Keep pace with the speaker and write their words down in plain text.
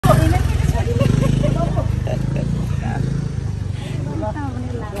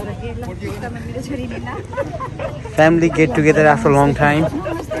Family get together after a long time.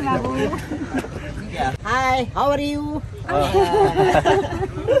 Hi, how are you?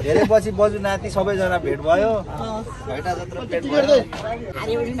 धेरै पछि बजु नाति सबैजना भेट भयो घैटा जत्रो भेट भयो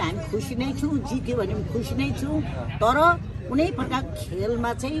हारे भने हामी खुसी नै छौं जित्यो भने पनि खुसी नै छौं तर कुनै प्रकार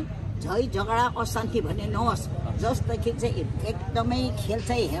खेलमा चाहिँ झै झगडा अशान्ति भन्ने नहोस् जस्तै चाहिँ एकदमै खेल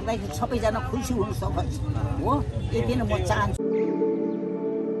चाहिँ हेर्दाखेरि सबैजना खुसी हुन सकोस् हो यति नै म चाहन्छु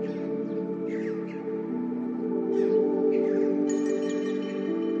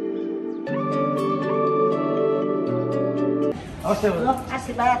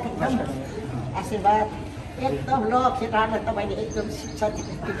आशीर्वाद एकदम ल केटाहरूलाई तपाईँले एकदम शिक्षा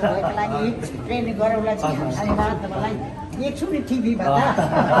दिनुभएको लागि ट्रेनिङ गराउनलाई धन्यवाद तपाईँलाई देख्छु नि टिभीमा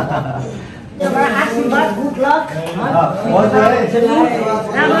त आशीर्वाद गुड लक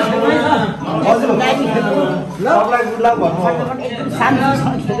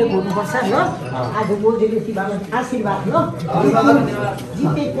हुनुपर्छ ल आज बोल्दैदेखि आशीर्वाद ल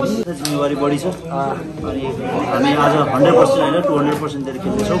जिम्मेवारी बढी छ अनि हामी आज 100% हैन 200% दिएर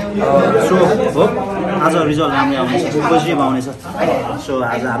खेल्दैछौँ सो हो आज रिजल्ट राम्रो आउनेछ पोजिटिभ आउनेछ सो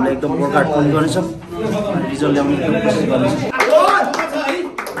आज हामीले एकदम वर्कआउट पनि गर्नेछ अनि रिजल्ट ल्याउने एकदम कोसिस गर्नेछ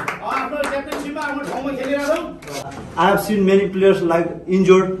I have seen many players like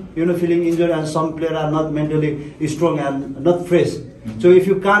injured, feeling injured, and some players are not mentally strong and not fresh. So if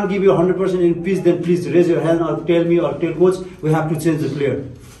you can't give your 100% in pitch, then please raise your hand or tell me or tell coach. We have to change the player.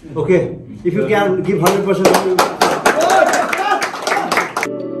 Okay? If you can give 100%.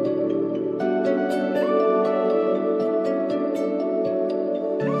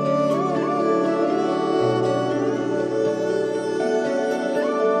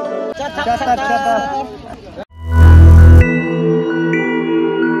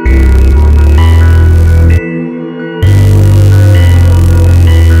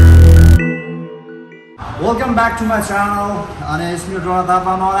 Welcome back to my channel. अनि यसमा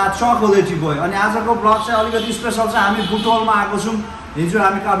तिलोत्तमा नरा चकोलेटी boy अनि आजको blog चाहिँ अलिकति special छ हामी बुटोलमा आएको छौं हिजो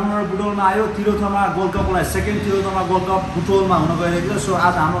हामी काठमाडौँ बुटोलमा आयो Tilottama gold कपलाई second Tilottama gold cup बुटोलमा हुन गइरहेको छ सो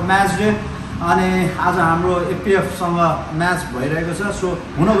आज हाम्रो म्याच डे अनि आज हाम्रो एपीएफ सँग म्याच भइरहेको छ सो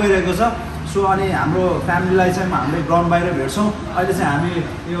हुन गइरहेको छ सो अनि हाम्रो फ्यामिलीलाई चाहिँ हामीले ग्राउन्ड बाहिर भेट्छौं अहिले चाहिँ हामी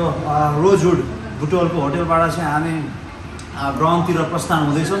यो रोजवुड बुटोलको होटलबाट चाहिँ हामी ग्राउन्डतिर प्रस्थान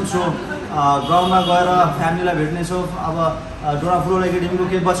हुँदैछौँ सो ग्राउन्डमा गएर फ्यामिलीलाई भेट्नेछौँ अब डोरा फुटबल एकाडेमीको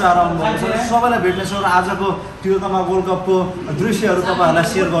केही बच्चाहरू आउनुभएको छ सबैलाई भेट्नेछौँ र आजको तिलोत्तमा गोल्ड कपको दृश्यहरू तपाईँहरूलाई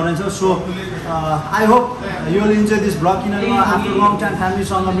सेयर गर्नेछौँ so I hope you will enjoy this blog किनभने म आफ्नो लङ टाइम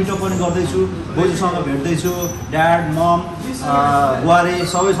फ्यामिलीसँग मिटअप पनि गर्दैछु बोजूसँग भेट्दैछु ड्याड मम बुहारी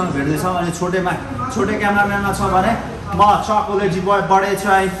सबैसँग भेट्दैछौँ अनि छोटे क्यामेराम्यानमा छ भने म चकोलेटी बोय बडे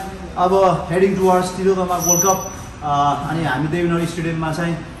चाहिँ अब heading towards Tilottama gold cup अनि हामी देवीनगर स्टेडियममा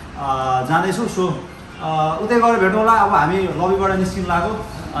चाहिँ जाँदैछौँ सो उतै गएर भेटौँ होला अब हामी लबीबाट निस्किनु लाग्यो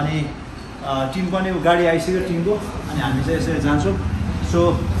अनि टिम पनि गाडी आइसक्यो टिमको अनि हामी चाहिँ यसरी जान्छौँ so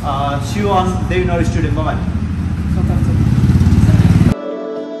C you on Devinagar स्टेडियममा भाइ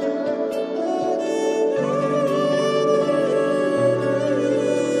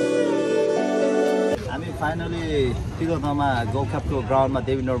हामी फाइनली तिलोत्तमा गोल्ड कपको ग्राउन्डमा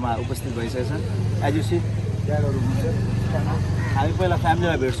देवीनगरमा उपस्थित भइसकेको छ एज यु सी ड्याडहरू हुन्छ हामी पहिला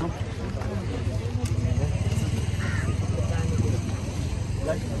फ्यामिलीलाई भेट्छौँ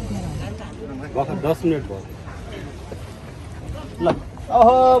भर्खर 10 मिनट भयो ल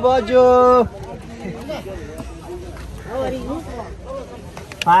ओहो बजो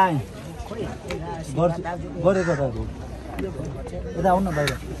फाइन गरेको त यता आउनु न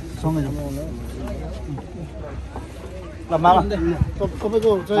बाहिर सँगै जाउँ ल मामा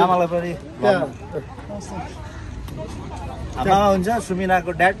मामालाई पनि मामा हुन्छ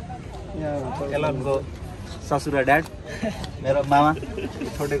सुमिनाको ड्याड एलनको ससुरा ड्याड मेरो मामा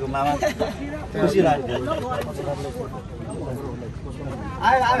छोटेको मामा खुसी लाग्यो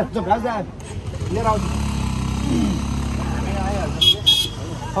आयो आयो राज आयो लिएर आउँछु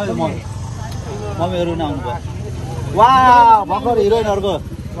खै मम्मीहरू नि आउनु भयो वा भर्खर हिरोइनहरूको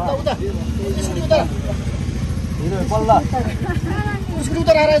हिरोइन पल्ल उसको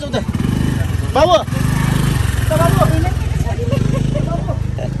उता आएर उता बाबु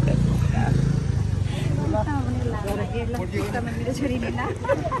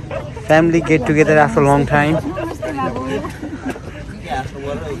Family get together after a long time.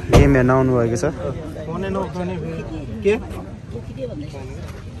 Game हेर्न आउनु भएको छ के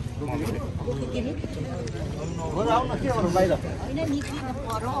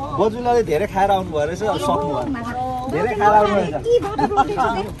बजुलाले धेरै खाएर आउनु भयो रहेछ सक्नु भयो धेरै खाएर आउनु रहेछ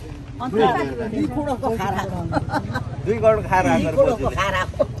 2 करोड खाएर आएको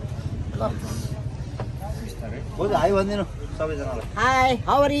बजु हाई भनिदिनु सबैजनालाई हाई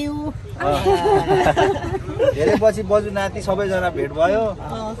हाउ आर यु धेरै पछि बजु नाति सबैजना भेट भयो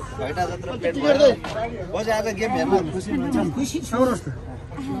घैटा जत्रो भेट भयो बजु आज गेम हेर्न खुसी हुनुहुन्छ खुसी छु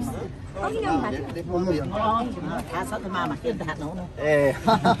थाहा छ त मामा के थाहा नहुनु ए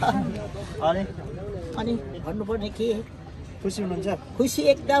अनि भन्नुपर्ने के खुसी हुनुहुन्छ खुसी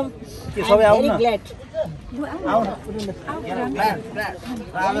एकदम के सबै आउनु न ग्ल्याड आउनु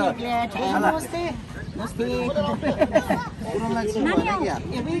नमस्ते नमस्ते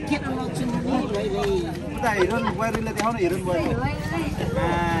एबै खेल्न लग्छु नि उता हिरोइन बुहारीले देखाउन हिरोइन बुहारी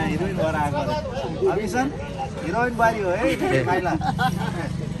हिरोइन भएर आएको अभिसन हिरोइन बुहारी हो है माइला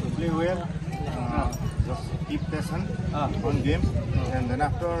play well, just keep patient on game, and then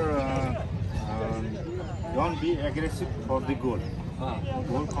after don't be aggressive for the goal.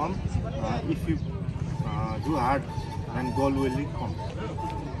 Goal come if you do hard, then goal will come.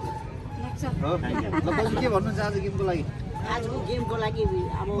 के भन्नुहुन्छ आज गेमको लागि आजको गेमको लागि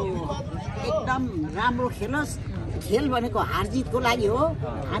अब एकदम राम्रो खेलोस् खेल भनेको हार जितको लागि हो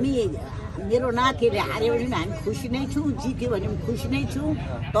हामी मेरो नातिले हार्यो भने हामी खुसी नै छौँ जित्यो भने पनि खुसी नै छौँ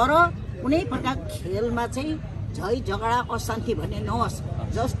तर कुनै प्रकारको खेलमा चाहिँ झै झगडा अशान्ति भन्ने नहोस्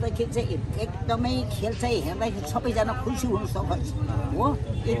जसदेखि चाहिँ एकदमै खेल चाहिँ हेर्दाखेरि सबैजना खुसी हुन सकोस् हो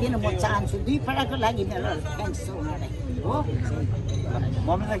यति नै म चाहन्छु दुई पटकको लागि मेरो थ्याङ्क्स छ उनीहरूलाई हो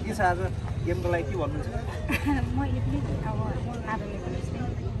मम्मीलाई के छ आज गेमको लागि के भन्नुहुन्छ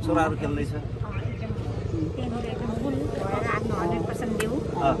छोराहरू खेल्दैछ आफ्नो 100% देऊ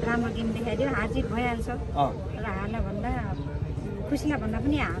राम्रो गेम देखाइदियो हारजित भइहाल्छ र हार्न भन्दा खुसीलाई भन्दा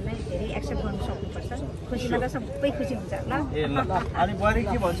पनि हारलाई धेरै एक्सेप्ट गर्नु सक्नुपर्छ खुसीमा त सबै खुसी हुन्छ ल अनि बुहारी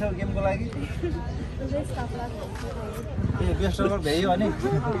के भन्छ गेमको लागि बेस्ट अफ लक भ्यायो अनि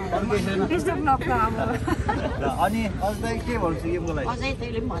अरू केही छैन बेस्ट अफ लक अब अनि अझै के भन्छु गेमको लागि अझै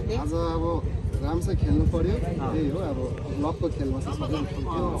तैँले पनि भन्दै आज अब राम्रोसँग खेल्नु पर्यो त्यही हो अब लकको खेलमा चाहिँ सबै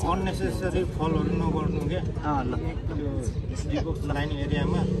अननेसेसरी फलहरू नगर्नु क्या ल त्यो डिबक्स लाइन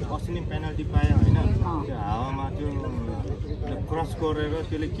एरियामा अस्ति नै पेनल्टी पायो होइन त्यो हावामा त्यो क्रस गरेर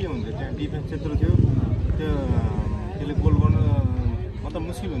त्यसले के हुन्छ त्यहाँ डिफेन्स त्यत्रो थियो त्यसले गोल गर्नु मतलब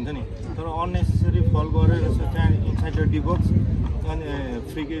मुस्किल हुन्छ नि तर अननेसेसरी फल गरेर त्यहाँ इनसाइड द डिबक्स अनि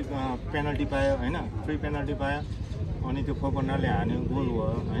फ्री पेनल्टी पायो होइन फ्री पेनल्टी पायो अनि त्यो खोपनाले हान्यो गोल भयो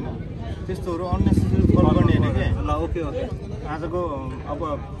होइन त्यस्तोहरू अननेसेसरी फल गर्ने होइन क्या ल ओके ओके आजको अब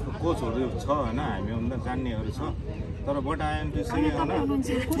कोचहरू छ होइन हामीभन्दा जान्नेहरू छ तर बट आइएम टु से होइन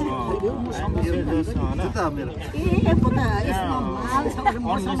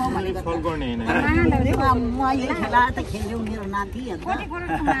अननेसेसरी फल गर्ने होइन मैले खेला त खेल्यो मेरो नाति यो कति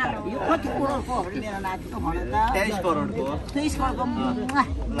करोडको हो मेरो नातिको भन त 23 करोडको 23 करोडको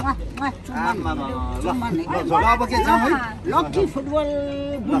अब के जाउँ है लक्की फुटबल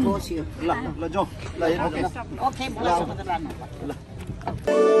बुट होस् यो ल जाउँ ल ओके ओके मलाई त लानु ल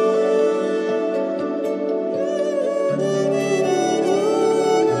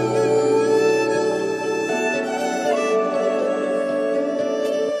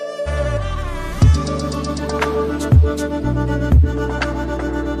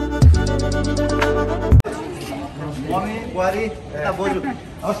मम्मी बुहारी यता बोजू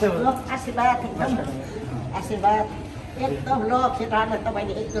हवस् आशीर्वाद आशीर्वाद एकदम ल केटाहरूलाई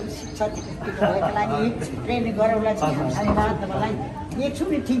तपाईँले एकदम शिक्षा दिनुभएको लागि ट्रेनिङ गराउला चाहिँ धन्यवाद तपाईँलाई देख्छु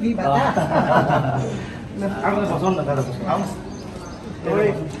नि टिभीमा त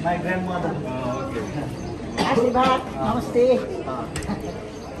माई ग्रान्ड मदर आशीर्वाद नमस्ते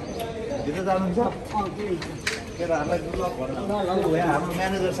भित्र जानुहुन्छ केटाहरूलाई गुड लक भन्नु यहाँ हाम्रो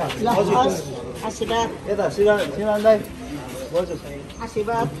म्यानेजर साहब ल हस् आशीर्वाद यता श्रीमान दाई बोजू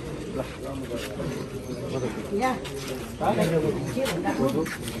आशीर्वाद यहाँ के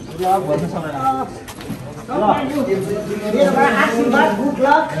भन्नु समय मेरोबाट आशीर्वाद गुड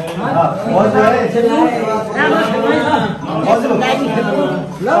लक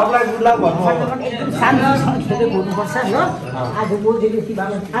सबलाई गुड लक भन्नु एकदम शान्तिसँग खेलेको हुनुपर्छ ल आज बोजेदेखि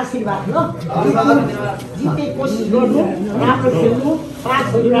आशीर्वाद ल जित्ने कोसिस गर्नु राम्रो खेल्नु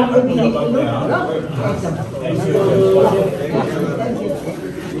पासहरू राम्रो खेल्नु ल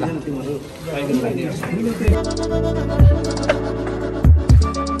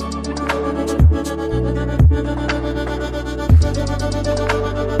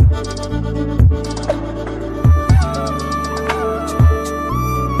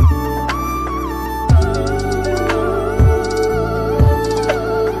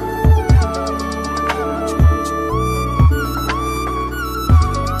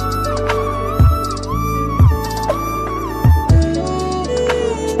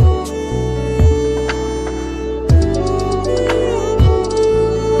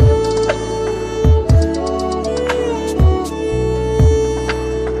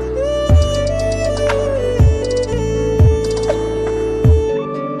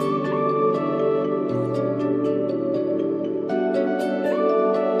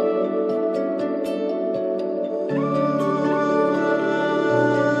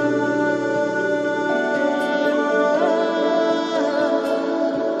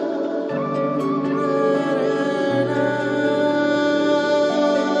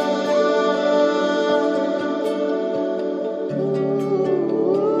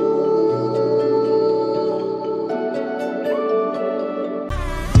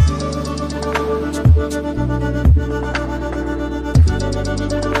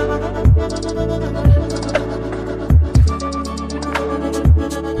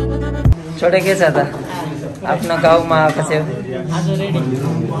छोटे के छ त आफ्नो गाउँमा आएको छौ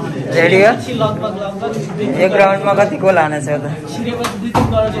रेडी हो एक राउन्डमा कति गोल हानेछ त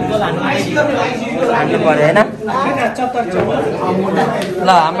हान्नु पर्यो होइन ल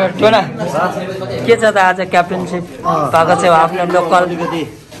हाम्रो टोना के छ त आज क्याप्टेनसिप भएको छ आफ्नो लोकल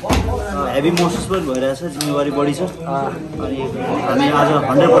हेभी महसुस पनि भइरहेछ जिम्मेवारी बढी छ अनि हामी आज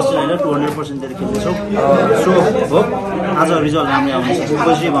 100% होइन 200% दिएर खेल्दैछौँ सो हो आज रिजल्ट राम्रै आउनेछ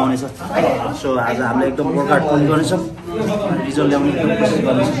पोजिटिभ आउनेछ सो आज हामीले एकदम वर्कआउट पनि गर्नेछ अनि रिजल्ट ल्याउने एकदम कोसिस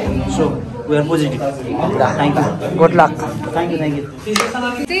गर्नेछ so we are positive thank you good lock thank you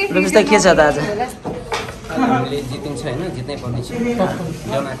रुबिस त के छ त आज हामीले जितिन्छ होइन जित्नै पर्ने छ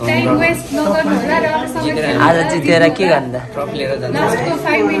आज जितेर के गर्ने त ट्रफी लिएर जान्छ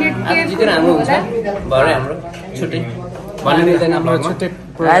आज जितेर हाम्रो हुन्छ भरे हाम्रो छुट्टै भन्नु मिल्दैन छुट्टै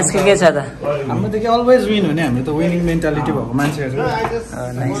राजको के छ त हाम्रोदेखि अलवेज विन हुने हाम्रो त विनिङ मेन्टालिटी भएको मान्छेहरू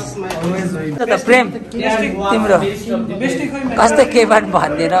त प्रेम तिम्रो कस्तो केही पनि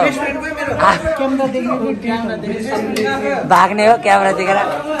भन्दैन भाग्ने हो क्यामेरा देखेर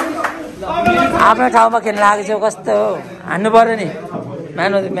आफ्नो ठाउँमा खेल्न आएको छौ कस्तो हो हान्नु पर्यो नि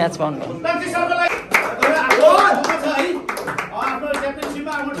म्यान अफ द म्याच पाउनु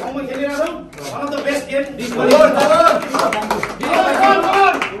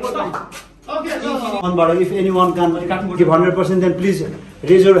If anyone can give 100%, then please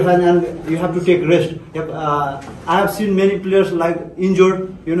raise your hand and you have to take rest. I have seen many players like injured,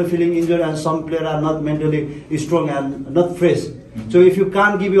 feeling injured, and some players are not mentally strong and not fresh. So if you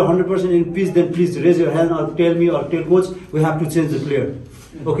can't give your 100% in peace, then please raise your hand or tell me or tell coach. We have to change the player.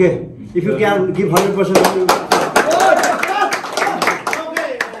 Okay? If you can give 100%.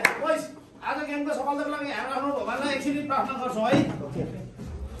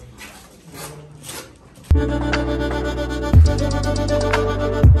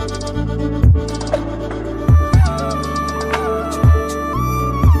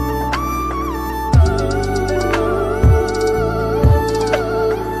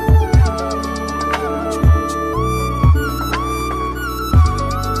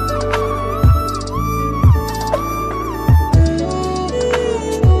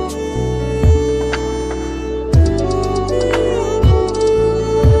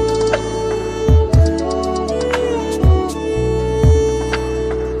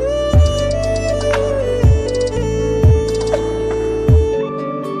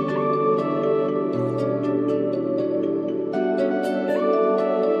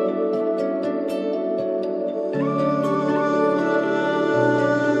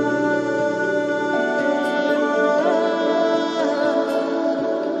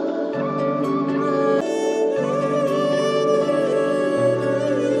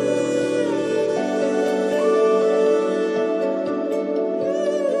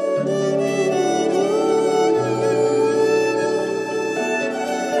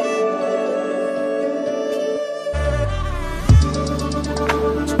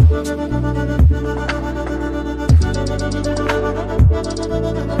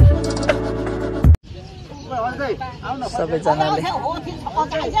 सबैजनाले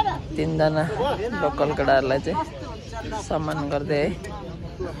तीनजना local केटाहरूलाई चाहिँ सम्मान गर्दै है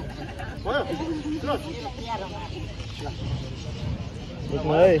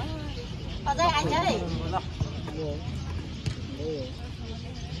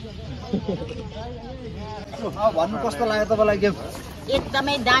भन्नु कस्तो लाग्यो तपाईँलाई गेम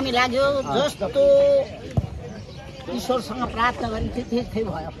एकदमै दामी लाग्यो जस्तो ईश्वरसँग प्रार्थना गरेको थिएँ त्यस्तै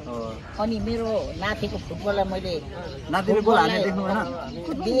भयो अनि मेरो नातिको फुटबललाई मैले नातिले गोल हाने देख्नु भएन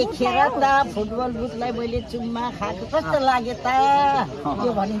देखेर त फुटबल बुटलाई मैले चुम्मा खाएको कस्तो लाग्यो त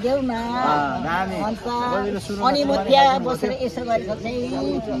यो भनिदेऊ न अन्त अनि म त्यहाँ बसेर यसो गरेको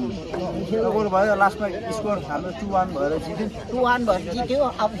चाहिँ गोल भयो लास्टमा स्कोर हाम्रो 2-1 भएर जित्यो 2-1 भएर जित्यो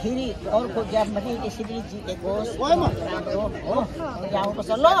अब फेरि अर्को गेम पनि यसरी जितेको राम्रो हो आउनुपर्छ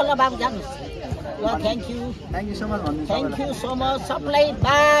ल ल बाबु जानुहोस् ल थ्याङ्क यू सो मच भन्नु थ्याङ्क यू सो मच सबलाई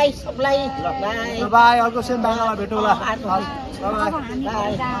बाई सबलाई बाई बाई अर्को सेम बाङ्गामा भेटौँला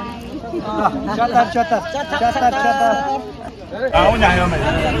आउने आयो मैले